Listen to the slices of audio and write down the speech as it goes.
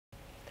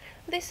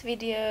This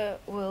video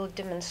will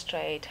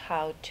demonstrate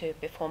how to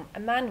perform a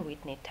Mann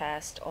Whitney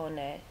test on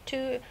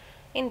two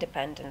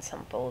independent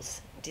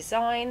samples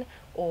design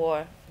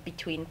or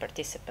between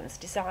participants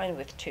design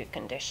with two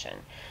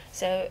conditions.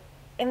 So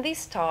in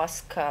this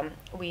task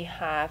we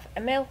have a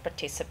male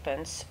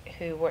participants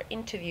who were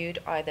interviewed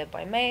either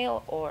by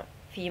male or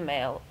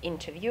female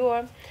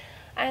interviewer,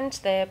 and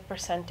the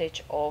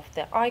percentage of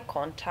the eye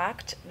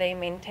contact they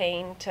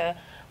maintained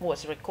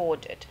was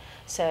recorded.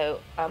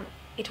 So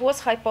it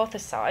was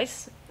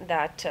hypothesized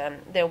that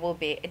there will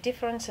be a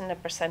difference in the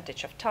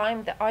percentage of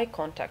time the eye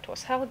contact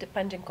was held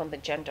depending on the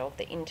gender of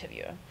the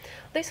interviewer.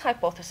 This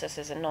hypothesis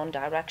is a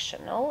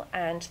non-directional,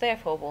 and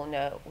therefore we'll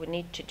know we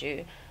need to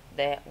do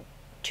the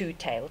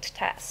two-tailed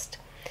test.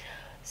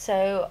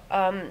 So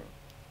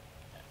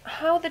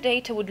how the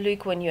data would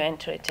look when you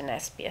enter it in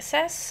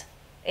SPSS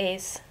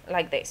is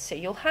like this. So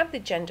you'll have the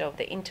gender of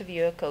the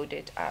interviewer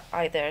coded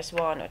either as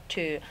 1 or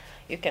 2.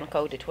 You can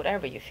code it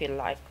whatever you feel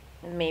like.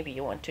 Maybe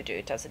you want to do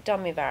it as a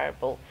dummy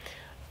variable.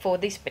 For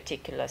this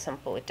particular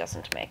sample, it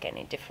doesn't make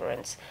any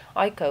difference.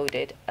 I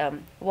coded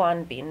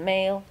 1 being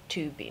male,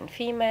 2 being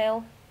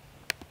female,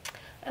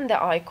 and the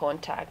eye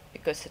contact,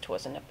 because it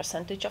wasn't a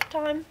percentage of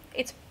time,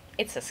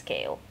 it's a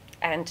scale,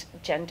 and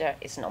gender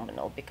is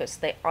nominal because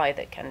they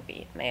either can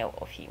be male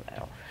or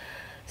female.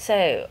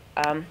 So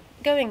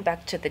going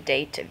back to the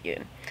data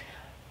view.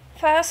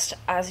 First,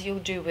 as you'll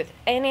do with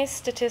any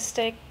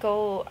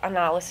statistical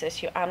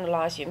analysis, you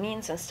analyze your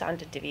means and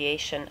standard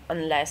deviation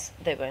unless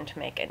they won't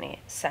make any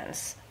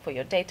sense for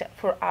your data.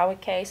 For our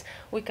case,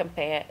 we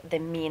compare the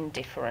mean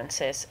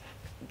differences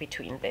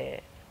between the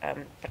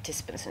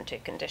participants in two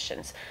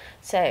conditions.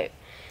 So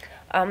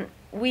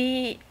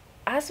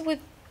as with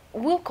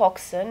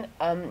Wilcoxon,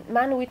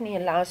 Mann Whitney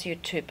allows you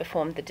to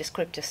perform the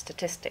descriptive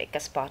statistic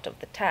as part of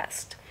the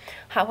test.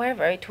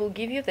 However, it will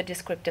give you the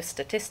descriptive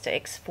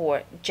statistics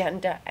for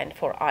gender and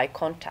for eye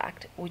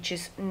contact, which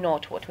is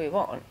not what we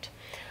want.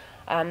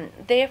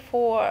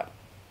 Therefore,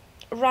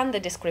 run the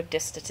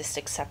descriptive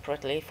statistics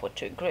separately for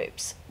two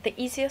groups. The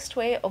easiest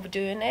way of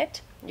doing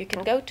it, you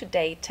can go to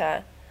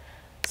Data,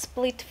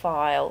 Split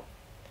File,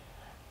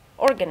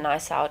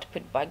 Organize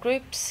Output by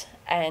Groups,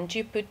 and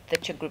you put the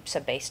two groups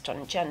are based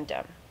on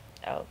gender.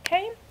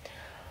 Okay.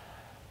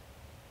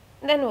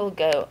 Then we'll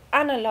go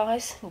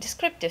Analyze,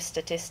 Descriptive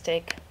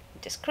Statistic,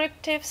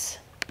 Descriptives.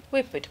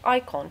 We put eye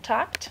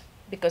contact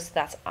because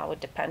that's our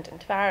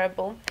dependent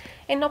variable.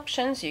 In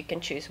options, you can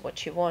choose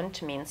what you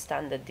want, mean,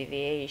 standard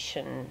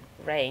deviation,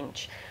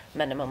 range,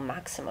 minimum,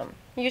 maximum.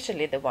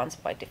 Usually the ones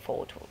by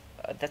default,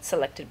 that's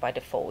selected by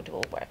default,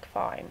 will work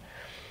fine.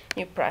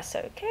 You press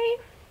OK,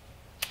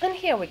 and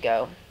here we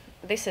go.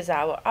 This is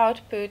our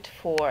output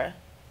for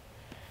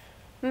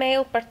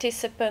male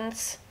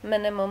participants,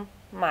 minimum,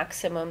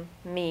 maximum,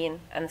 mean,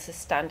 and the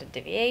standard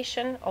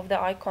deviation of the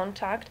eye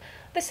contact.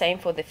 The same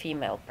for the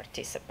female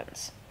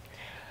participants.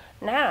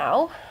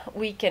 Now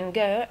we can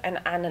go and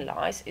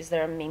analyze if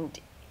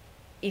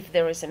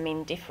there is a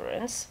mean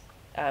difference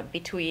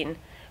between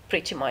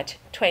pretty much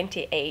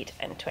 28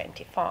 and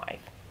 25.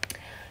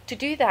 To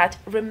do that,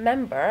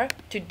 remember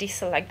to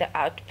deselect the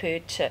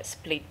output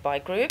split by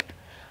group,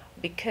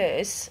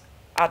 because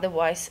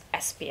otherwise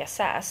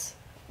SPSS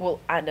will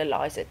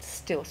analyze it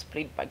still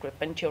split by group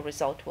and your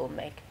result will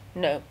make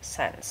no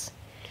sense.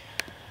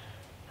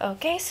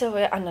 Okay, so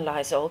we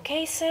analyze all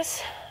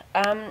cases.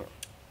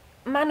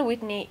 Mann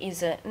Whitney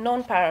is a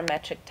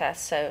non-parametric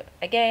test, so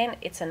again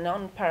it's a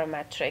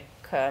non-parametric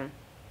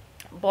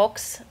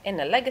box in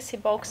a legacy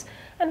box,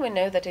 and we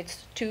know that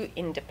it's two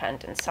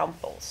independent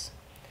samples.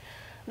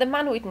 The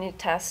Mann Whitney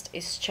test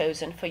is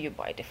chosen for you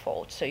by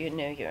default, so you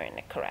know you're in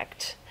a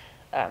correct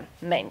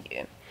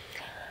menu.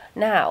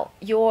 Now,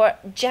 your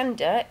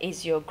gender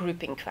is your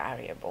grouping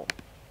variable.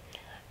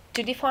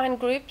 To define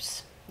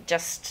groups,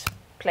 just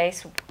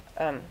place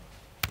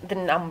the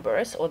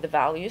numbers or the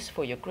values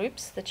for your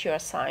groups that you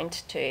assigned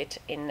to it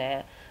in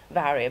a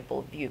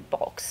variable view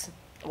box,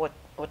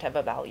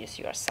 whatever values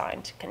you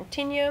assigned.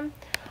 Continue.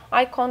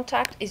 Eye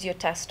contact is your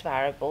test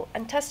variable,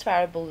 and test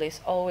variable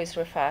list always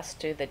refers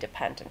to the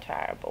dependent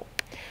variable.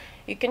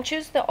 You can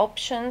choose the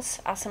options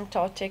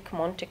asymptotic,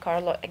 Monte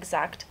Carlo,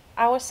 exact.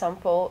 Our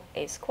sample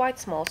is quite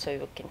small, so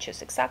you can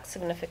choose exact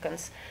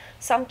significance.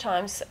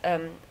 Sometimes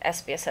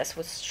SPSS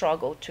would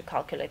struggle to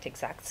calculate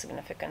exact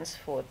significance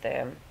for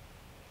the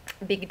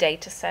big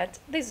data set.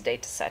 This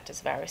data set is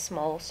very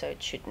small, so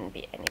it shouldn't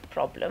be any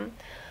problem.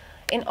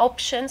 In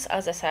options,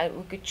 as I said,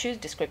 we could choose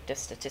descriptive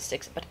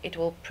statistics, but it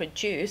will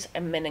produce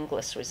a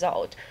meaningless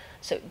result.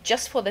 So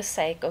just for the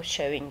sake of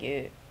showing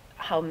you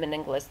how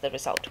meaningless the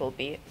result will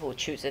be, we'll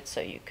choose it so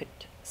you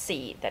could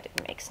see that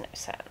it makes no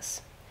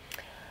sense.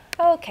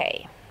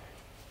 Okay,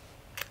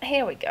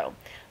 here we go.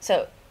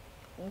 So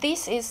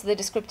this is the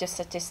descriptive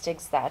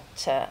statistics that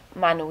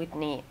Mann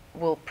Whitney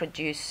will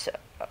produce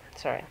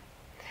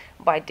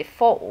by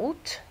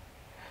default.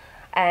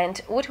 And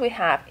what we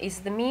have is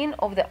the mean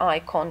of the eye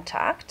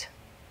contact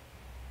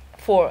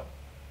for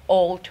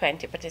all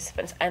 20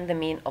 participants and the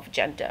mean of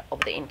gender of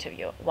the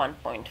interview,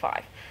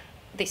 1.5.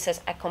 this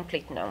is a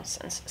complete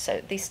nonsense.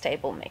 So this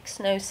table makes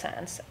no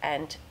sense,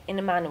 and in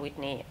a Mann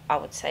Whitney, I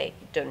would say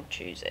don't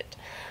choose it.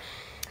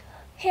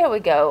 Here we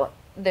go.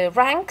 The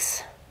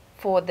ranks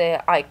for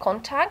the eye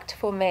contact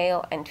for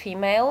male and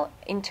female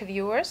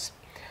interviewers.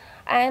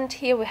 And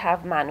here we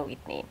have Mann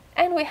Whitney.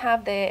 And we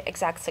have the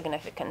exact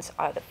significance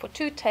either for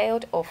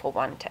two-tailed or for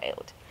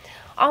one-tailed.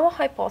 Our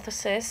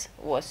hypothesis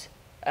was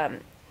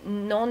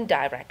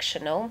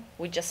non-directional.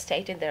 We just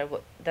stated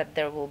that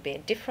there will be a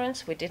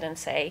difference. We didn't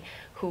say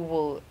who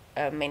will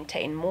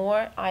maintain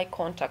more eye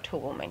contact, who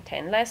will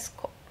maintain less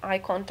eye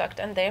contact,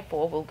 and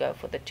therefore we'll go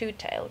for the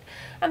two-tailed.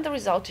 And the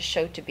result is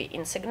shown to be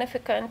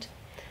insignificant,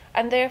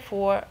 and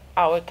therefore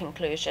our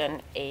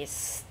conclusion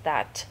is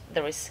that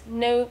there is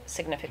no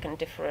significant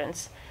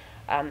difference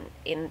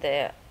in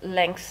the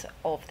length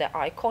of the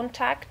eye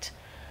contact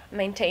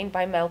maintained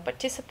by male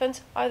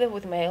participants, either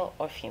with male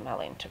or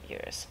female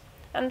interviewers.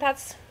 And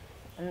that's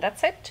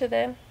it to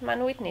the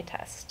Mann Whitney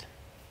test.